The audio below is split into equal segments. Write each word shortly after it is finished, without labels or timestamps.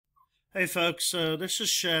Hey folks, so this is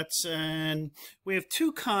Shetz, and we have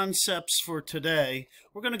two concepts for today.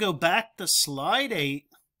 We're going to go back to slide 8,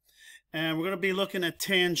 and we're going to be looking at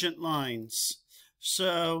tangent lines.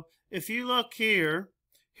 So if you look here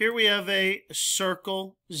we have a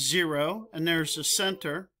circle 0, and there's the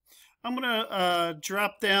center. I'm going to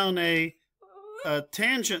drop down a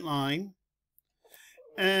tangent line,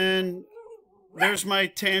 and there's my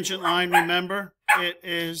tangent line. Remember, it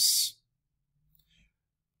is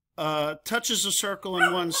touches the circle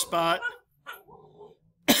in one spot.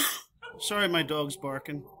 Sorry, my dog's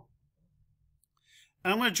barking.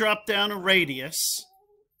 I'm going to drop down a radius,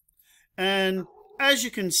 and as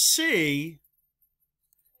you can see,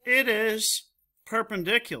 it is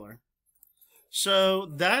perpendicular. So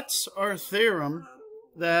that's our theorem,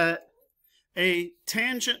 that a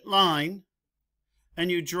tangent line,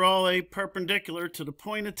 and you draw a perpendicular to the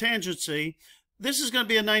point of tangency, this is going to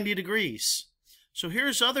be a 90 degrees. So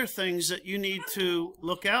here's other things that you need to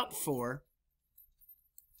look out for.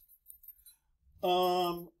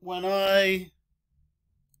 When I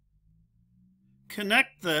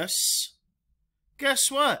connect this,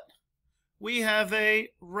 guess what? We have a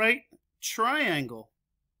right triangle.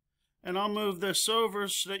 And I'll move this over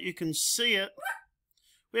so that you can see it.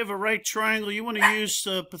 We have a right triangle. You want to use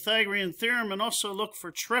the Pythagorean Theorem and also look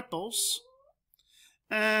for triples.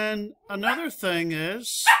 And another thing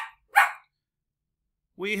is,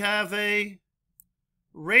 we have a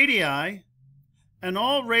radii, and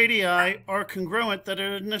all radii are congruent that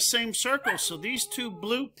are in the same circle. So these two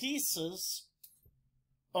blue pieces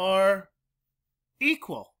are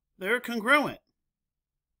equal. They're congruent.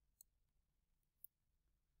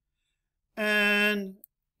 And,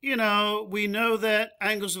 you know, we know that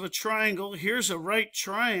angles of a triangle, here's a right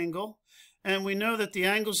triangle, and we know that the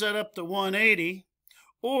angles add up to 180.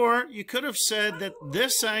 Or you could have said that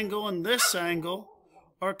this angle and this angle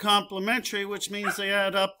are complementary, which means they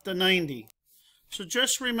add up to 90. So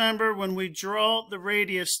just remember, when we draw the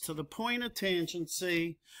radius to the point of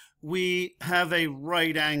tangency, we have a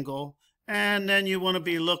right angle, and then you want to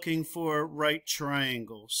be looking for right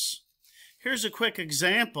triangles. Here's a quick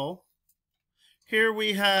example. Here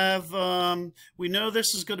we have, we know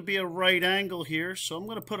this is going to be a right angle here, so I'm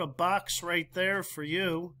going to put a box right there for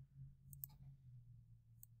you.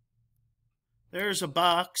 There's a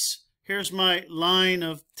box. Here's my line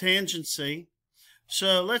of tangency.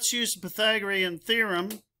 So let's use the Pythagorean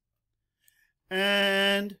Theorem.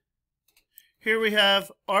 And here we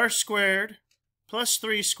have r squared plus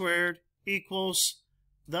 3 squared equals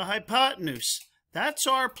the hypotenuse. That's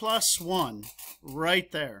r plus 1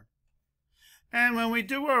 right there. And when we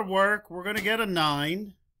do our work, we're going to get a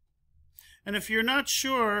 9. And if you're not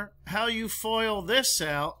sure how you FOIL this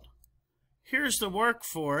out, here's the work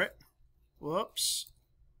for it. Whoops.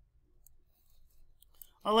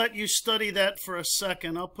 I'll let you study that for a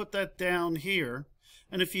second. I'll put that down here.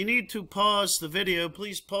 And if you need to pause the video,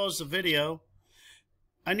 please pause the video.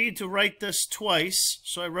 I need to write this twice,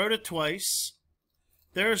 so I wrote it twice.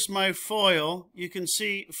 There's my FOIL. You can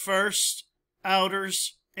see first,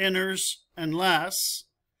 outers, inners, and less.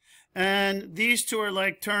 And these two are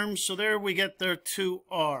like terms, so there we get their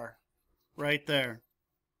 2r right there.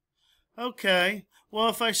 Okay, well,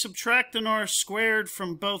 if I subtract an r squared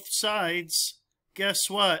from both sides, guess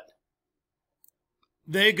what?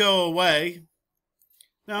 They go away.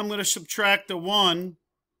 Now I'm going to subtract a 1,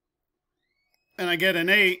 and I get an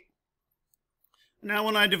 8. Now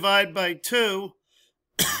when I divide by 2,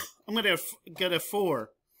 I'm going to get a 4.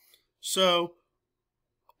 So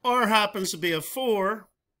r happens to be a 4,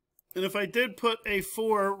 and if I did put a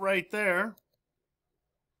 4 right there,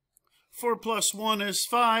 4 plus 1 is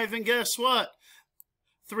 5, and guess what?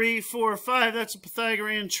 3, 4, 5, that's a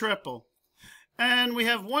Pythagorean triple. And we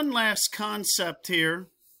have one last concept here,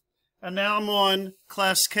 and now I'm on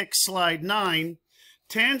Class Kick Slide 9.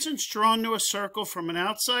 Tangents drawn to a circle from an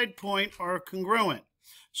outside point are congruent.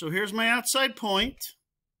 So here's my outside point.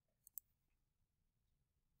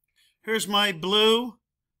 Here's my blue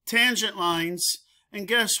tangent lines, and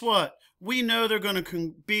guess what? We know they're going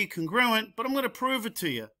to be congruent, but I'm going to prove it to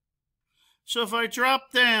you. So if I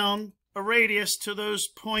drop down a radius to those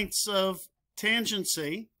points of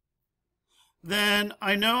tangency, then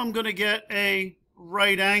I know I'm going to get a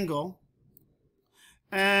right angle.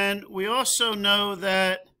 And we also know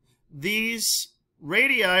that these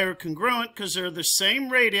radii are congruent because they're the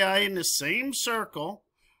same radii in the same circle,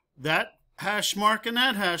 that hash mark and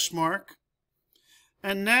that hash mark.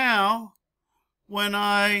 And now, when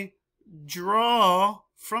I draw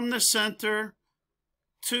from the center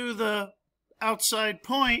to the outside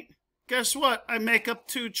point, guess what? I make up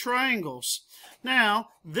two triangles. Now,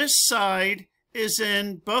 this side is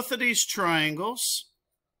in both of these triangles.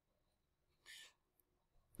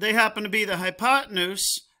 They happen to be the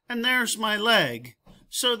hypotenuse, and there's my leg.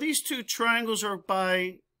 So these two triangles are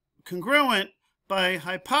congruent by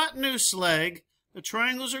hypotenuse leg. The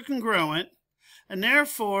triangles are congruent, and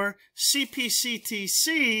therefore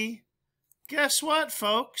CPCTC, guess what,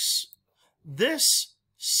 folks? This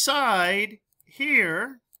side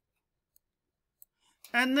here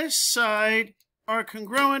and this side are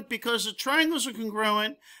congruent because the triangles are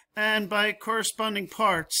congruent, and by corresponding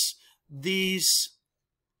parts, these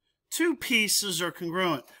two pieces are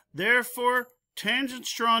congruent. Therefore,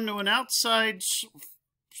 tangents drawn to an outside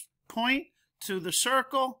point to the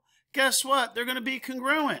circle, guess what? They're going to be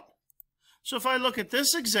congruent. So if I look at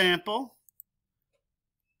this example,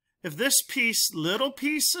 if this little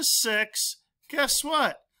piece is 6, guess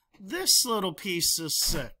what? This little piece is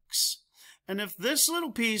 6. And if this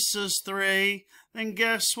little piece is 3, then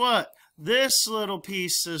guess what? This little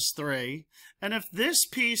piece is 3. And if this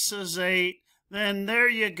piece is 8, then there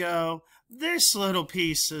you go. This little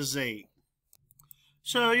piece is 8.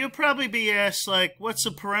 So you'll probably be asked, like, what's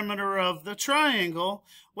the perimeter of the triangle?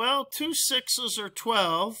 Well, 2 6s are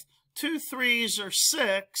 12, 2 3s are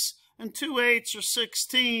 6, and 2 8s are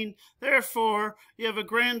 16. Therefore, you have a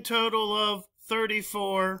grand total of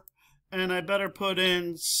 34, and I better put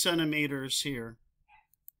in centimeters here.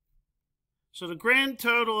 So the grand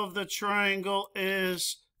total of the triangle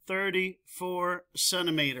is 34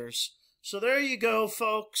 centimeters. So there you go,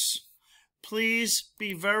 folks. Please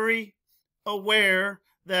be very aware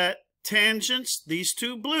that tangents, these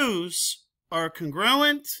two blues, are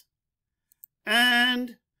congruent,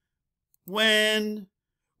 and when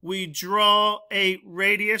we draw a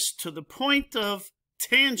radius to the point of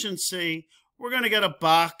tangency, we're going to get a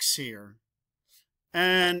box here.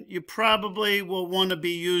 And you probably will want to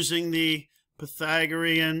be using the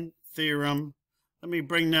Pythagorean Theorem. Let me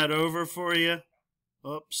bring that over for you.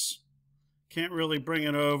 Oops. Can't really bring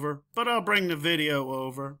it over, but I'll bring the video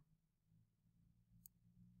over.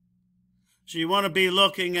 So you want to be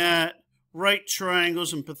looking at right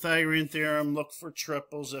triangles and Pythagorean Theorem. Look for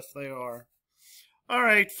triples if they are. All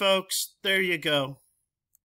right, folks, there you go.